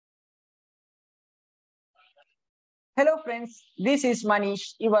Hello friends, this is Maneesh.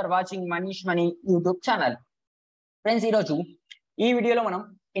 You are watching maneeshmani YouTube channel. Friends, ఈరోజు ఈ వీడియోలో మనం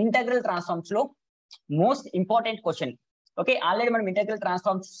ఇంటెగ్రల్ ట్రాన్స్ఫార్మ్స్ లో most important question. Okay, already మనం integral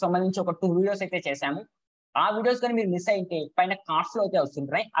transforms సంబంధించి ఒక 2 వీడియోస్ అయితే చేసాము. ఆ వీడియోస్ కానీ మీరు మిస్ అయితే పైన కార్డ్స్ లో అయితే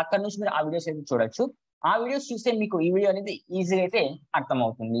వస్తుంటాయి, అక్కడ నుంచి మీరు ఆ వీడియోస్ అయితే చూడొచ్చు. ఆ వీడియోస్ చూస్తే మీకు ఈ వీడియో అనేది ఈజీగా అయితే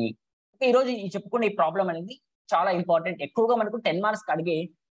అర్థమవుతుంది. ఈ రోజు ఈ చెప్పుకునే ఈ ప్రాబ్లం అనేది చాలా ఇంపార్టెంట్. ఎక్కువగా మనకు 10 మార్క్స్ అడిగే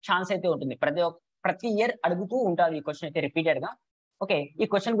ఛాన్స్ అయితే ఉంటుంది. ప్రతి ఇయర్ అడుగుతూ ఉంటారు ఈ క్వశ్చన్ అయితే రిపీటెడ్ గా. ఓకే, ఈ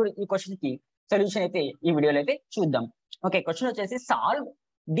క్వశ్చన్ కి సొల్యూషన్ అయితే ఈ వీడియోలో అయితే చూద్దాం. ఓకే, క్వశ్చన్ వచ్చేసి solve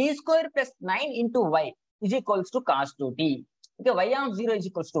d² + 9 × y = cos 2t. Okay, y of 0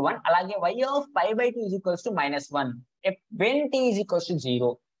 = 1, అలాగే y of π/2 = -1 when t =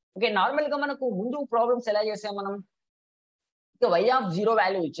 0. Okay, normal గా మనకు ముందు ప్రాబ్లమ్స్ ఎలా చేసాం మనం, y ఆఫ్ 0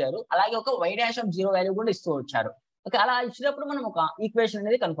 వాల్యూ ఇచ్చారు, అలాగే ఒక y డాష్ ఆఫ్ 0 వాల్యూ కూడా ఇస్తూ వచ్చారు. ఓకే, అలా ఇచ్చినప్పుడు మనం ఒక ఈక్వేషన్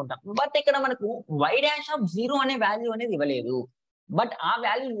అనేది కనుక్కుంటాం. బట్ ఇక్కడ మనకు y డాష్ ఆఫ్ 0 అనే వాల్యూ అనేది ఇవ్వలేదు. బట్ ఆ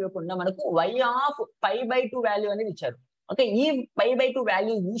వాల్యూ ఇవ్వకుండా మనకు y ఆఫ్ π/2 వాల్యూ అనేది ఇచ్చారు. ఓకే, ఈ π/2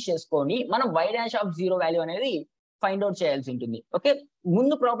 వాల్యూ యూజ్ చేసుకొని మనం y డాష్ ఆఫ్ 0 వాల్యూ అనేది ఫైండ్ అవుట్ చేయాల్సి ఉంటుంది. ఓకే,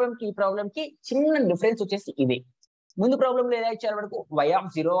 ముందు ప్రాబ్లం కి ఈ ప్రాబ్లం కి చిన్న డిఫరెన్స్ వచ్చేసి ఇది. ముందు ప్రాబ్లం లో ఎలా ఇచ్చారు, మనకు y ఆఫ్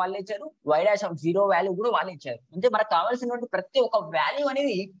 0 వాళ్ళే ఇచ్చారు, y డాష్ ఆఫ్ 0 వాల్యూ కూడా వాళ్ళే ఇచ్చారు. అంటే మనకు కావాల్సినటువంటి ప్రతి ఒక్క వాల్యూ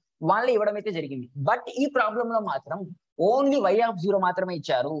అనేది వాళ్ళే ఇవ్వడం అయితే జరిగింది. బట్ ఈ ప్రాబ్లం లో మాత్రం ఓన్లీ y ఆఫ్ 0 మాత్రమే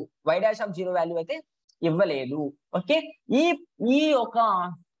ఇచ్చారు, y డాష్ ఆఫ్ 0 వాల్యూ అయితే ఇవ్వలేదు. ఓకే, ఈ ఒక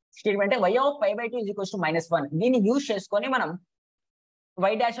స్టేట్మెంట్ y ఆఫ్ π/2 = -1 దీన్ని యూజ్ చేసుకొని మనం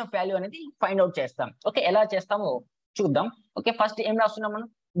y డాష్ ఆఫ్ వాల్యూ అనేది ఫైండ్ అవుట్ చేస్తాం. ఓకే, ఎలా చేస్తామో చూద్దాం. ఓకే, ఫస్ట్ ఏం రాస్తున్నాం మనం,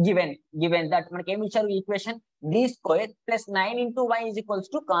 గివెన్ దట్ మనకి ఏమి ఇచ్చారు equation, d² + 9 × y =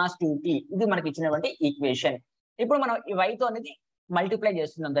 cos 2t. ఇది మనకి ఇచ్చినటువంటి ఈక్వేషన్. ఇప్పుడు మనం ఈ y తో అనేది మల్టిప్లై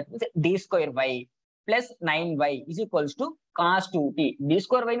చేస్తున్నాం. That means d² + 9y = cos 2t.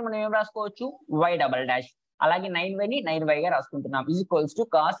 d² ని మనం ఏం రాసుకోవచ్చు, y డబల్ డాష్, అలాగే 9y ని 9y గా రాసుకుంటున్నాం, cos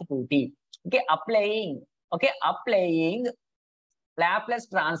 2t. Okay, applying Laplace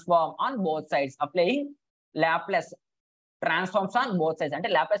transform on both sides. Laplace transforms on both sides అంటే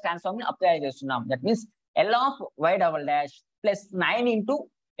లాప్లాస్ ట్రాన్స్ఫార్మ్ ని అప్లై చేస్తున్నాం. That means L of y double dash + 9 ×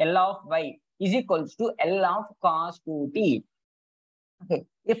 L of y = L of cos 2t. Okay,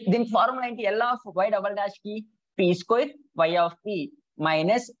 if దీని formula ఏంటి, L of y double dash కి p² y of p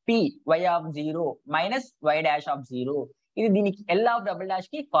minus p y of 0 minus y dash of 0. ఇది దీనికి L of double dash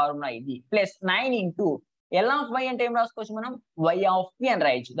కి formula ఇది. + 9 × L of y అంటే ఏం రాసుకోవచ్చు మనం, y of p అని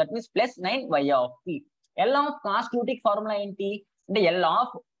రాయొచ్చు. That means + 9 y of p. L of cos 2t కి ఫార్ములా ఏంటి అంటే L of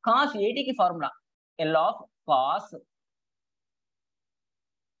cos 8 కి formula L of cos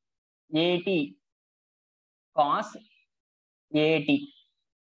 80 cos 80.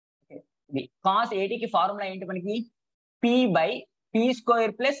 ఇది cos 80 కి ఫార్ములా ఏంటి మనకి, p/p² +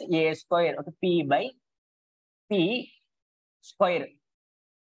 a². Okay, p/p² +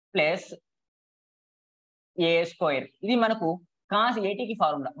 a². ఇది మనకు cos 80 కి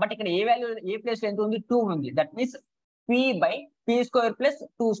ఫార్ములా. బట్ ఇక్కడ ఏ వాల్యూ, ఏ ప్లేస్ ఎంత ఉంది, 2 ఉంది. దట్ మీన్స్ p/p² +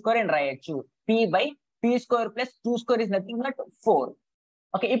 2² అని రాయొచ్చు. p/p² + 2² is nothing but 4.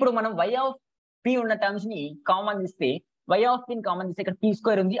 Okay, ఇప్పుడు మనం y ఆఫ్ p ఉన్న టర్మ్స్ ని కామన్ తీస్తే, y ఆఫ్ p ని కామన్ తీస్తే ఇక్కడ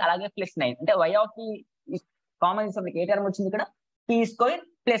p² ఉంది, అలాగే +9 అంటే y ఆఫ్ p కామన్ తీస్తే మనకి ఏ టర్మ్ వచ్చింది, ఇక్కడ p²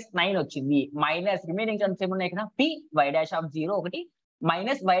 + 9 వచ్చింది. మైనస్ రిమైనింగ్ టర్మ్స్ ఏమున్నాయి ఇక్కడ, p y డాష్ ఆఫ్ 0 ఒకటి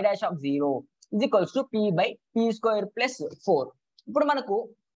minus y dash of 0 = p/p² + 4. ఇప్పుడు మనకు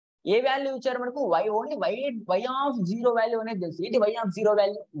ఏ వాల్యూ ఇచ్చారు, మనకు ఓన్లీ y ఆఫ్ 0 వాల్యూ అనేది తెలుసు. ఇది y ఆఫ్ 0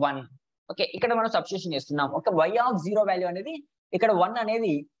 వాల్యూ 1. ఓకే, ఇక్కడ మనం సబ్స్టిట్యూషన్ చేస్తున్నాం. ఓకే, y ఆఫ్ 0 వాల్యూ అనేది ఇక్కడ 1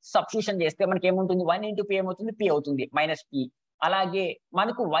 అనేది సబ్స్టిట్యూషన్ చేస్తే మనకి ఏముంటుంది, 1 × p ఏమవుతుంది, p అవుతుంది, -p. అలాగే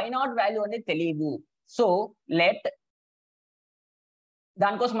మనకు y0 వాల్యూ అనేది తెలియదు. సో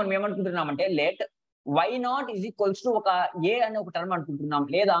దానికోసం మనం ఏమనుకుంటున్నామంటే లెట్ y0 ఒక a అనే ఒక టర్మ్ అనుకుంటున్నాం.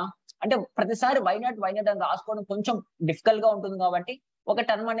 లేదా అంటే ప్రతిసారి y0 అని రాసుకోవడం కొంచెం డిఫికల్ట్ గా ఉంటుంది కాబట్టి ఒక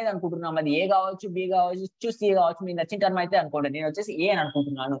టర్మ్ అనేది అనుకుంటున్నాం. అది ఏ కావచ్చు, బి కావచ్చు, సి కావచ్చు, మీకు నచ్చిన టర్మ్ అయితే అనుకోండి. నేను వచ్చేసి ఏ అని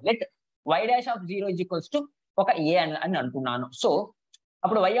అనుకుంటున్నాను. లెట్ y డాష్ ఆఫ్ 0 ఒక ఏ అని అనుకున్నాను. సో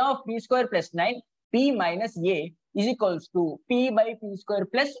అప్పుడు y of p² + 9 p minus a p/p²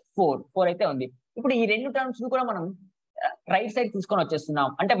 + 4 అయితే ఉంది. ఇప్పుడు ఈ రెండు టర్మ్స్ కూడా మనం రైట్ సైడ్ తీసుకొని వచ్చేస్తున్నాం.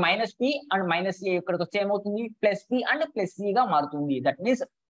 అంటే -p అండ్ -a ఇక్కడికి వచ్చి ఏమవుతుంది, +p అండ్ +c గా మారుతుంది. That means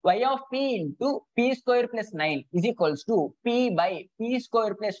y of p × p² + 9 p/p²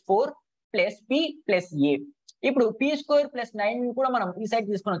 + 4 + p + a. ఇప్పుడు p² + 9 కూడా మనం ఈ సైడ్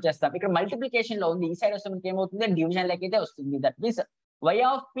తీసుకొని వచ్చేస్తాం. ఇక్కడ మల్టిప్లికేషన్ లో ఉంది, ఈ సైడ్ వస్తే మనకి ఏమవుతుంది, డివిజన్ లెక్క అయితే వస్తుంది. That means y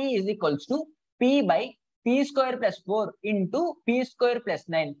of p p/p² + 4 × p² +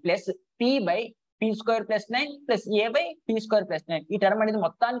 9 + p/p p square plus 9 plus a by p square plus 9. ఈ టర్మ్ అనేది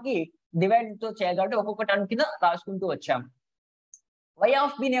మొత్తానికి డివైడ్ తో చేయాలి కాబట్టి ఒక్కొక్క టర్మ్ కింద రాసుకుంటూ వచ్చాం. y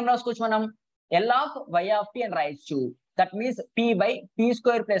of b నేమ్ రాసుకోవచ్చు మనం l of y of t అని రాయొచ్చు. That means p by p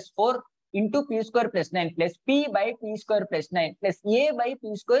square plus 4 into p square plus 9 plus p by p square plus 9 plus a by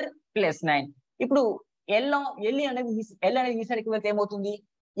p square plus 9. ఇప్పుడు l అనేది ఈ సైడ్కి వెళ్తే ఏమవుతుంది?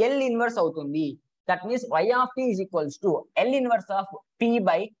 l ఇన్వర్స్ అవుతుంది. That means y of t is equals to l inverse of p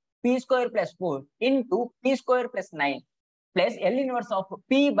by p square plus 4 into p square plus 9 plus l inverse of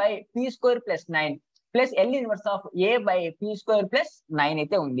p by p square plus 9 plus l inverse of a by p square plus 9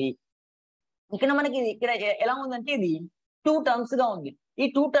 అయితే ఉంది. ఇక్కడ మనకి ఇక్కడ ఎలా ఉందంటే ఇది 2 terms గా ఉంది. ఈ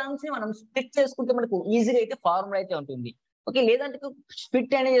 2 టర్మ్స్ ని మనం స్ప్లిట్ చేసుకుంటే మనకు ఈజీగా అయితే ఫార్ములా అయితే ఉంటుంది. ఓకే, లేదంటే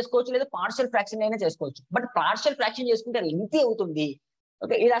స్ప్లిట్ అయినా చేసుకోవచ్చు, లేదా పార్షియల్ ఫ్రాక్షన్ అయినా చేసుకోవచ్చు. బట్ పార్షియల్ ఫ్రాక్షన్ చేసుకుంటే లెంగ్తీ అవుతుంది.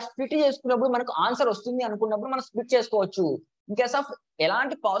 ఓకే, ఇలా స్ప్లిట్ చేసుకున్నప్పుడు మనకు ఆన్సర్ వస్తుంది అనుకున్నప్పుడు మనం స్ప్లిట్ చేసుకోవచ్చు. ఇన్ కేస్ ఆఫ్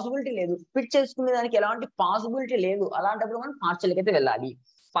ఎలాంటి పాసిబిలిటీ లేదు, స్ప్లిట్ చేసుకునే దానికి ఎలాంటి పాసిబిలిటీ లేదు, అలాంటప్పుడు మనం పార్షియల్ అయితే వెళ్ళాలి.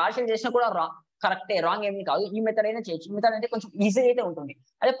 పార్షియల్ చేసినా కూడా కరెక్టే, రాంగ్ ఏమి కాదు. ఈ మెథడ్ అయినా చేయొచ్చు. ఈ మెథడ్ అంటే కొంచెం ఈజీ అయితే ఉంటుంది.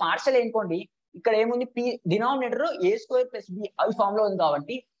 అదే పార్షియల్ అనుకోండి, ఇక్కడ ఏముంది, p denominator a square plus b అవి ఫామ్ లో ఉంది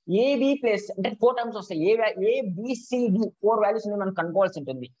కాబట్టి ab ప్లస్ అంటే 4 టర్మ్స్ వస్తాయి. a b c d 4 values మనం కనుక్కోవాల్సి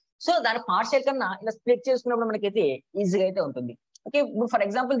ఉంటుంది. సో దాని పార్షియల్ కన్నా ఇలా స్ప్లిట్ చేసుకున్నప్పుడు మనకైతే ఈజీగా అయితే ఉంటుంది. ఓకే, ఇప్పుడు ఫర్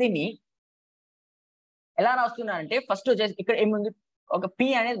ఎగ్జాంపుల్ దీన్ని ఎలా రాస్తున్నానంటే ఫస్ట్ వచ్చేసి ఇక్కడ ఏముంది, ఒక p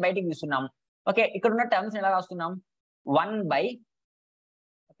అనేది బయటికి తీస్తున్నాం. ఓకే, ఇక్కడ ఉన్న టర్మ్స్ ఎలా రాస్తున్నాం, 1 by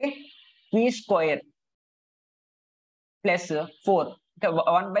okay p square plus 4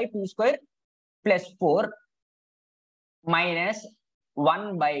 1 by p square plus 4 minus 1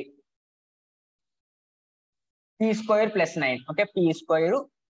 by p square plus 9. Okay, p square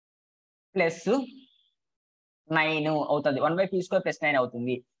plus 9 అవుతుంది. 1 by p square plus 9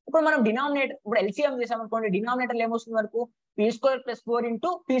 అవుతుంది. ఇప్పుడు మనం డినామినేటర్ ఇప్పుడు ఎల్సిఎం చేసామనుకోండి, డినామినేటర్ ఏమొస్తుంది వరకు p square plus 4 into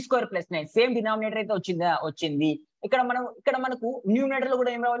p square plus 9 same denominator అయితే వచ్చింది. ఇక్కడ మనకు న్యూమినేటర్ లో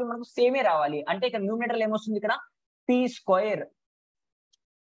కూడా ఏం రావాలి, మనకు సేమే రావాలి. అంటే ఇక్కడ న్యూమినేటర్ ఏమొస్తుంది, ఇక్కడ p స్క్వేర్.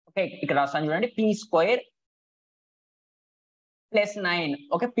 ఓకే, ఇక్కడ రాస్తాను చూడండి, p square plus 9.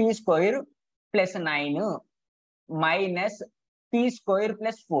 Okay, p square plus 9 minus p square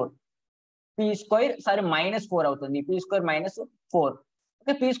plus 4. p square sorry minus 4 అవుతుంది. p square minus 4.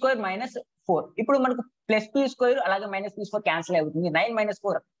 Okay, p square minus 4. ఇప్పుడు మనకు ప్లస్ p స్క్వేర్ అలాగే మైనస్ p స్క్వేర్ క్యాన్సిల్ అవుతుంది. 9 minus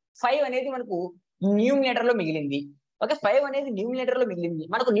 4 5 అనేది మనకు న్యూమినేటర్ లో మిగిలింది. Okay, 5 అనేది న్యూమినేటర్ లో మిగిలింది.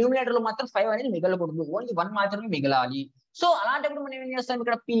 మనకు న్యూమినేటర్ లో మాత్రం 5 అనేది మిగలకూడదు, ఓన్లీ 1 మాత్రమే మిగలాలి. సో అలాంటప్పుడు మనం ఏం చేస్తాం,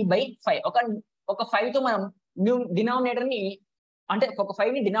 ఇక్కడ p by 5 ఒక 5 తో మనం డినామినేటర్ ని అంటే ఒక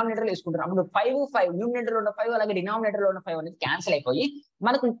 5 ని డినామినేటర్ లో వేసుకుంటున్నాం. అప్పుడు 5 న్యూమినేటర్ లో ఉన్న 5 అలాగే డినామినేటర్ లో ఉన్న 5 అనేది క్యాన్సిల్ అయిపోయి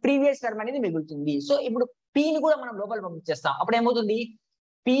మనకు ప్రీవియస్ టర్మ్ అనేది మిగులుతుంది. సో ఇప్పుడు p ని కూడా మనం లోపల పంపించేస్తాం. అప్పుడు ఏమవుతుంది,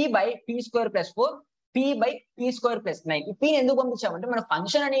 p by p square plus 4 p by p square plus 9. ఈ p ని ఎందుకు పంపించామంటే మన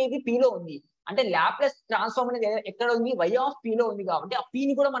ఫంక్షన్ అనేది p లో ఉంది. అంటే లాప్లేస్ ట్రాన్స్ఫార్మ్ అనేది ఎక్కడ ఉంది, y of p లో ఉంది కాబట్టి ఆ p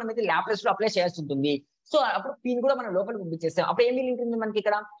ని కూడా మనం అయితే లాప్లేస్ లో అప్లై చేయాల్సి ఉంటుంది. సో అప్పుడు p ని కూడా మనం లోపలికి పంపించేస్తాం. అప్పుడు ఏమి ఉంటుంది మనకి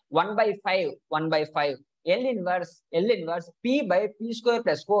ఇక్కడ 1/5 L inverse p by p square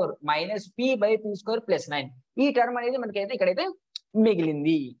plus 4 minus p by p square plus 9. ఈ టర్మ్ అనేది మనకైతే ఇక్కడైతే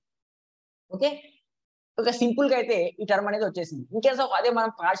మిగిలింది. ఓకే, ఒక సింపుల్ గా అయితే ఈ టర్మ్ అనేది వచ్చేసింది. ఇన్ కేస్ ఆఫ్ అదే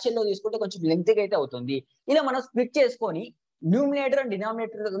మనం పార్షియల్ లో తీసుకుంటే కొంచెం లెంగ్తీగా అయితే అవుతుంది. ఇలా మనం స్ప్లిట్ చేసుకొని న్యూమినేటర్ అండ్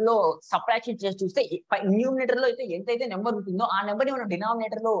డినామినేటర్ లో సబ్ట్రాక్షన్ చేసి చూస్తే న్యూమినేటర్ లో అయితే ఎంతైతే నెంబర్ ఉంటుందో ఆ నెంబర్ ని మనం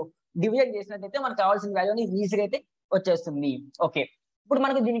డినామినేటర్ లో డివిజన్ చేసినట్టయితే మనకు కావాల్సిన వాల్యూ అని ఈజీగా అయితే వచ్చేస్తుంది. ఓకే, ఇప్పుడు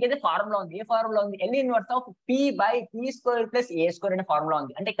మనకు దీనికైతే ఫార్ములా ఉంది. ఏ ఫార్ములా ఉంది, L inverse of p by p square plus a square అనే ఫార్ములా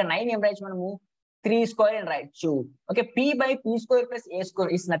ఉంది. అంటే ఇక్కడ 9 ఏం రాయొచ్చు మనము, 3 స్క్వేర్ అని రాయొచ్చు. Okay, p by p square plus a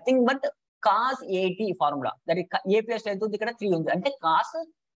square is nothing but cos 8t formula. That a plus ఎంత ఉంది, ఇక్కడ 3 ఉంది, అంటే cos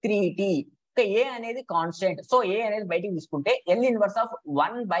 3t. ఓకే, a అనేది కాన్స్టెంట్. సో a అనేది బయటికి తీసుకుంటే L inverse of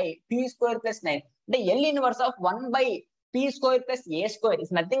 1 by p square plus 9 అంటే L inverse of 1 by p square plus a square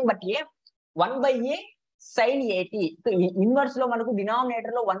is nothing but a 1 by a sin 8t. Inverse లో మనకు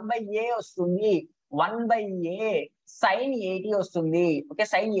denominator లో 1 by a వస్తుంది, 1 by a sin 8t వస్తుంది. Okay,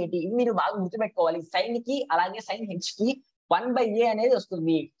 sin 8t ఇది మీరు బాగా గుర్తుపెట్టుకోవాలి. సైన్ కి అలాగే sin h కి 1 by a అనేది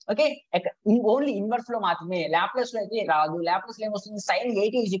వస్తుంది. ఓకే, ఓన్లీ ఇన్వర్స్ లో మాత్రమే, లాప్లేస్ లో అయితే రాదు. లాప్లేస్ లో ఏమొస్తుంది, sin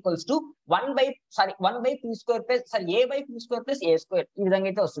 8t is equals to 1 by p square plus a by p square plus a square ఈ విధంగా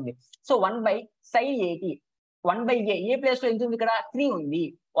అయితే వస్తుంది. So 1 by sin 8t 1 by a place లో ఎంత ఉంది, ఇక్కడ 3 ఉంది.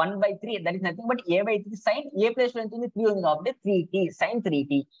 1 by 3 that is nothing but a by 3 sin a place లో ఎంత ఉంది, 3 ఉంది కాబట్టి 3t sin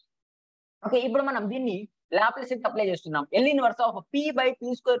 3t. ఓకే, ఇప్పుడు మనం దీన్ని లాప్లేస్ అప్లై చేస్తున్నాం. L inverse of p by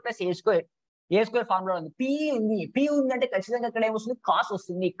p square plus a square formula ఉంది. p ఉంది అంటే ఖచ్చితంగా ఇక్కడ ఏమొస్తుంది, కాస్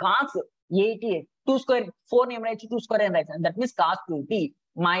వస్తుంది. కాస్ 8t 2 స్క్వేర్ 4 ని ఏం రాయొచ్చు, 2 స్క్వేర్ అని రాయొచ్చు. That means cos 2t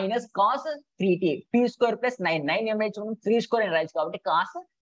minus cos 3t p square plus 9 ఏం రాయొచ్చు, 3 స్క్వేర్ అని రాయొచ్చు కాబట్టి cos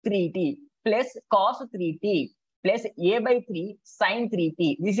 3t. Plus cos 3t plus a/3 sin 3t.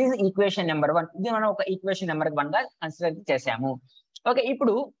 This is equation number 1. ఇది మనం ఒక ఈక్వేషన్ నెంబర్ 1 గా కన్సిడర్ చేసాము. ఓకే,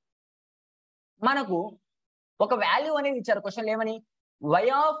 ఇప్పుడు మనకు ఒక వాల్యూ అనేది ఇచ్చారు క్వశ్చన్ ఏమని, y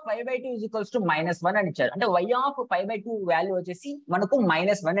of π/2 is equals to -1 అని ఇచ్చారు. అంటే y of π/2 వాల్యూ వచ్చేసి మనకు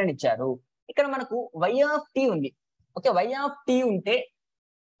 -1 అని ఇచ్చారు. ఇక్కడ మనకు y of t ఉంది. ఓకే, y of t ఉంటే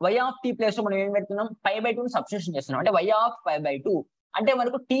y of t ప్లేస్ లో మనం ఏం పెడుతున్నాం, π/2 ని సబ్స్టిట్యూషన్ చేస్తున్నాం. అంటే y of π/2 అంటే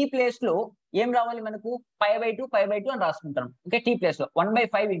మనకు t ప్లేస్ లో ఏం రావాలి, మనకు π/2 అని రాసుకుంటాం. ఓకే, t ప్లేస్ లో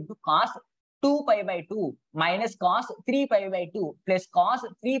 1/5 into cos 2π/2 minus cos 3π/2 plus cos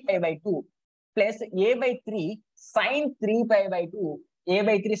 3π/2 plus a/3 sin 3π/2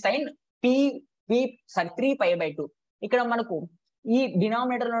 a/3 sin 3π/2. ఇక్కడ మనకు ఈ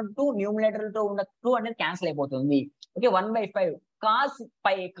డినామినేటర్ 2 న్యూమినేటర్ తో ఉన్న 2 అనేది క్యాన్సిల్ అయిపోతుంది. ఓకే, 1/5 cos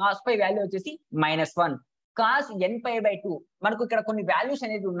π వాల్యూ వచ్చేసి -1 cos nπ/2. మనకు ఇక్కడ కొన్ని వాల్యూస్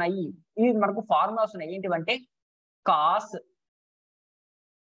అనేది ఉన్నాయి. ఇవి మనకు ఫార్ములాస్ ఉన్నాయి. ఏంటివంటే cos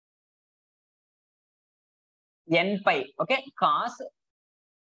nπ. Okay, cos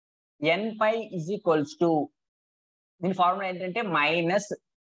nπ is equals to, దీని ఫార్ములా ఏంటంటే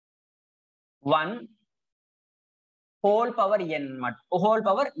 -1 హోల్ పవర్ n అన్నమాట, హోల్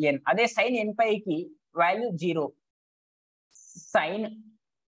పవర్ n. అదే sin nπ కి వాల్యూ 0. sin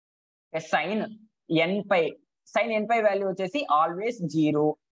nπ వాల్యూ వచ్చేసి ఆల్వేస్ 0.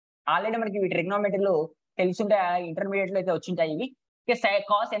 ఆల్రెడీ మనకి ఇవి ట్రిగ్నోమెట్రీ లో తెలుసుంటాయి, ఇంటర్మీడియట్ లో అయితే వచ్చింటాయి ఇవి.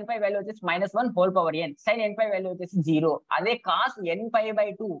 cos nπ వాల్యూ వచ్చేసి -1 whole power n, sin nπ value వచ్చేసి 0. అదే cos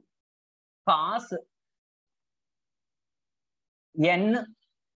nπ/2 cos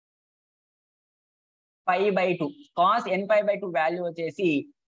nπ/2 cos nπ/2 value వచ్చేసి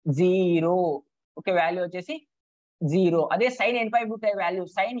 0. ఓకే, వాల్యూ వచ్చేసి 0. అదే sin nπ/2 value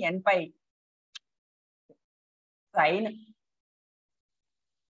sin nπ/2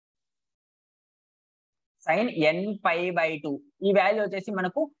 ఈ వాల్యూ వచ్చేసి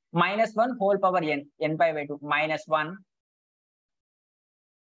మనకు -1 whole power n, nπ/2 -1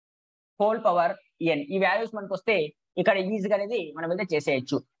 whole power n. ఈ వాల్యూస్ మనకు వస్తే ఇక్కడ ఈజీగా అనేది మనం అయితే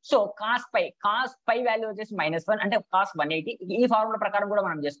చేసేయచ్చు. సో cos π వాల్యూ వచ్చేసి -1 అంటే cos 180. ఈ ఫార్ములా ప్రకారం కూడా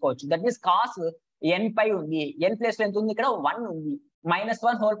మనం చేసుకోవచ్చు. దట్ మీన్స్ cos nπ ఉంది, n ప్లేస్ లో ఎంత ఉంది, ఇక్కడ 1 ఉంది.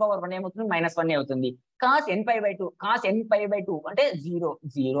 -1 హోల్ పవర్ 1 ఏమవుతుంది, -1 అవుతుంది. cos nπ/2 అంటే 0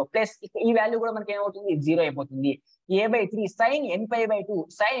 ప్లస్ ఈ వాల్యూ కూడా మనకి ఏమవుతుంది, 0 అయిపోతుంది. a/3 sin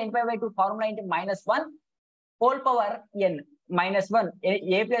nπ/2 ఫార్ములా ఏంటి, -1 whole power n -1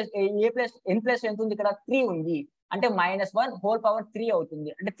 a plus n plus ఎంత ఉంది, ఇక్కడ 3 ఉంది. అంటే -1 హోల్ పవర్ 3 అవుతుంది.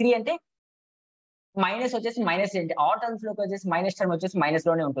 అంటే 3 అంటే మైనస్ వచ్చేసి మైనస్ ఏంటి, ఆ టర్మ్స్ లోకి వచ్చేసి మైనస్ టర్మ్ వచ్చేసి మైనస్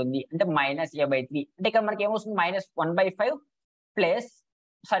లోనే ఉంటుంది. అంటే -a/3. అంటే ఇక్కడ మనకి ఏమొస్తుంది, -1/5 plus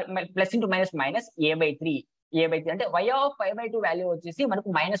plus into minus a/3 అంటే y of π/2 వాల్యూ వచ్చేసి మనకు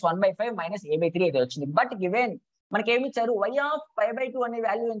 -1/5 a/3 అయితే వచ్చింది. బట్ గివెన్ మనకి ఏమి ఇచ్చారు, y of π/2 అనే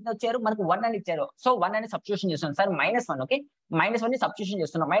వాల్యూ ఎంత వచ్చారు, మనకు 1 అని ఇచ్చారు. సో 1 అని సబ్స్టిట్యూషన్ చేస్తున్నాం సార్, -1. ఓకే, -1 ని సబ్స్టిట్యూషన్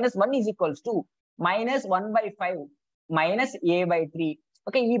చేస్తున్నాం. -1 is equals to -1/5 a/3.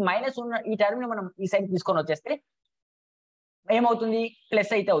 Okay, ఈ మైనస్ ఉన్న ఈ టర్మ్ ని మనం ఈ సైడ్ తీసుకొని వచ్చేస్తే ఏమవుతుంది,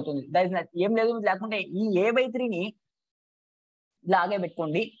 ప్లస్ అయితే అవుతుంది. దట్ ఇస్ ఏం లేదు, లేకుంటే ఈ a/3 ని ఇలాగే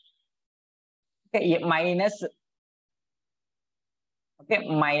పెట్టుకోండి. మైనస్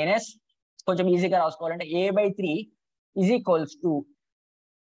కొంచెం ఈజీగా రాసుకోవాలంటే a/3 is equals to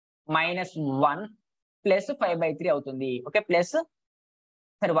 -1 plus 5/3 అవుతుంది. ఓకే, ప్లస్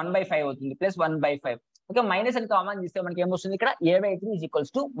 1/5 అవుతుంది, ప్లస్ 1/5. ఓకే, మైనస్ అని కామన్ తీస్తే మనకి ఏమొస్తుంది, ఇక్కడ a/3 is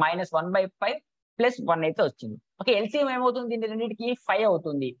equals to -1/5 plus 1 అయితే వచ్చింది. ఓకే, ఎల్సిఎం ఏమవుతుంది, దీని రెండింటికి 5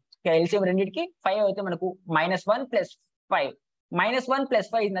 అవుతుంది. ఎల్సిఎం రెండింటికి 5 అయితే మనకు -1 plus 5 -1 plus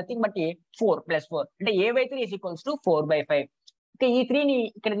 5 is nothing but 4 plus 4 అంటే a/3 is equals to 4/5. Okay, ఈ 3 ని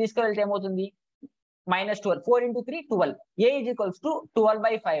ఇక్కడ తీసుకెళ్తే ఏమవుతుంది, -12 4 into 3 12. a is equals to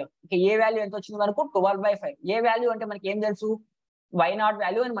 12/5. Okay, A value ఎంత వచ్చింది మనకు, 12/5. ఏ వాల్యూ అంటే మనకి ఏం తెలుసు, y0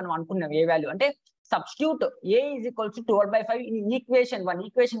 వాల్యూ అని మనం అనుకున్నాం. ఏ వాల్యూ అంటే substitute a is equals to 12/5 in equation 1.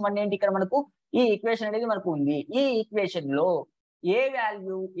 Equation 1 ఏంటి, ఇక్కడ మనకు ఈ ఈక్వేషన్ అనేది మనకు ఉంది. ఈ ఈక్వేషన్ లో ఏ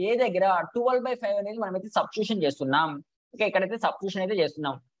వాల్యూ ఏ దగ్గర 12/5 అనేది మనం అయితే సబ్స్టిట్యూషన్ చేస్తున్నాం. ఓకే, ఇక్కడైతే సబ్స్టిట్యూషన్ అయితే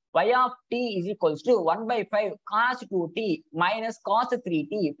చేస్తున్నాం. y of t is equals to 1/5 cos 2t minus cos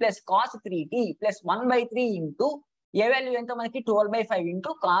 3t plus cos 3t plus 1/3 into A value ఎంత మనకి 12/5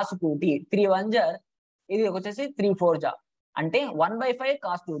 into cos 2t. 3 1 జర్ ఇది వచ్చేసి 3 4 జా అంటే 1/5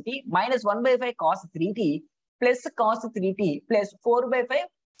 cos 2t minus 1/5 cos 3t plus cos 3t plus 4/5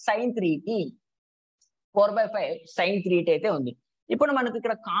 sin 3t. 4/5 sin 3t అయితే ఉంది. ఇప్పుడు మనకి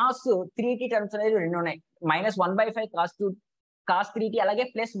ఇక్కడ cos 3t టర్మ్స్ అనేది రెండు ఉన్నాయి. -1/5 cos 3t అలాగే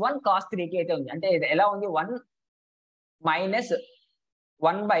 +1 cos 3t అయితే ఉంది. అంటే ఇది ఎలా ఉంది, 1 -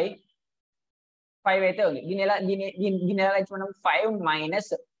 1/5 5 అయితే ఉంది. దీని ఎలా ఇచ్చి మనం 5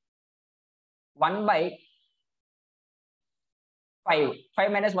 minus 1/5 5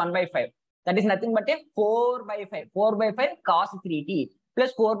 minus 1/5 that is nothing but a 4/5 cos 3t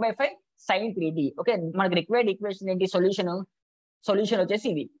plus 4/5 sin 3t. Okay, మనకి రిక్వైర్డ్ ఈక్వేషన్ ఏంటి? సొల్యూషన్ వచ్చేసి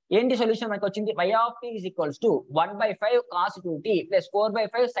ఇది. ఏంటి సొల్యూషన్ మనకి వచ్చింది? y of t is equals to 1/5 cos 2t plus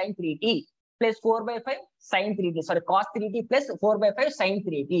 4/5 sin 3t plus 4/5 sin 3t, sorry cos 3t plus 4/5 sin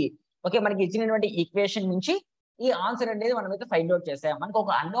 3t. Okay, మనకి ఇచ్చినటువంటి equation నుంచి ఈ ఆన్సర్ అనేది మనం అయితే ఫైండ్ అవుట్ చేసాం. మనకు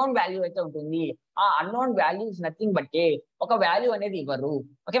ఒక అన్నోన్ వాల్యూ అయితే ఉంటుంది. ఆ unknown value is nothing but ఒక వాల్యూ అనేది ఇవ్వరు.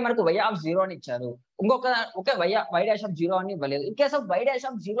 ఓకే, మనకు y of 0 అని ఇచ్చారు. ఒక y dash of 0 అని ఇవ్వలేదు. In case of y dash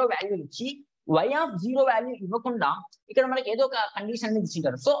of 0 value ఇచ్చి y of 0 వాల్యూ ఇవ్వకుండా ఇక్కడ మనకి ఏదో ఒక కండిషన్ అనేది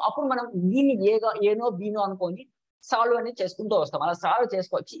ఇచ్చింటారు. సో అప్పుడు మనం దీన్ని ఏనో బీనో అనుకోని సాల్వ్ అనేది చేసుకుంటూ వస్తాం. అలా సాల్వ్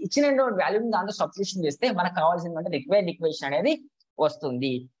చేసుకోవచ్చు. ఇచ్చిన వాల్యూని దాంట్లో సబ్స్టిట్యూషన్ చేస్తే మనకు కావాల్సిన రిక్వైర్డ్ ఈక్వేషన్ అనేది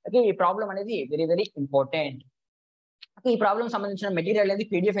వస్తుంది. ఓకే, ఈ ప్రాబ్లం అనేది వెరీ వెరీ ఇంపార్టెంట్. ఈ ప్రాబ్లం సంబంధించిన మెటీరియల్ అనేది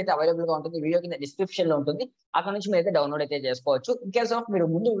పీడిఎఫ్ అయితే అవైలబుల్ గా ఉంటుంది. వీడియో కింద డిస్క్రిప్షన్ లో ఉంటుంది. అక్కడ నుంచి మీరు అయితే డౌన్లోడ్ అయితే చేసుకోవచ్చు. ఇన్ కేస్ ఆఫ్ మీరు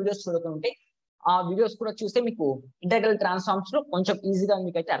ముందు వీడియోస్ చూడకుంటే ఆ వీడియోస్ కూడా చూస్తే మీకు ఇంటెగ్రల్ ట్రాన్స్ఫార్మ్స్ లో కొంచెం ఈజీగా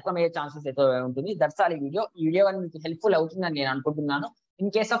మీకు అయితే అర్థమయ్యే ఛాన్సెస్ అయితే ఉంటుంది. That's all. ఈ వీడియో అనేది మీకు హెల్ప్ఫుల్ అవుతుందని నేను అనుకుంటున్నాను.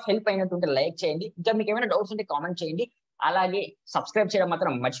 In case of help అయినట్టుంటే like చేయండి. ఇంకా మీకు ఏమైనా డౌట్స్ ఉంటే కామెంట్ చేయండి. అలాగే సబ్స్క్రైబ్ చేయడం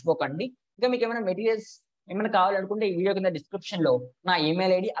మాత్రం మర్చిపోకండి. ఇంకా మీకు ఏమైనా మెటీరియల్స్ ఏమైనా కావాలనుకుంటే ఈ వీడియో కింద డిస్క్రిప్షన్ లో నా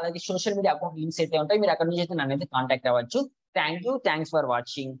ఈమెయిల్ ఐడి అలాగే సోషల్ మీడియా అకౌంట్ లింక్స్ అయితే ఉంటాయి. మీరు అక్కడ నుంచి అయితే నన్ను అయితే కాంటాక్ట్ అవ్వచ్చు. Thanks for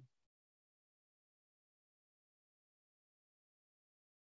watching.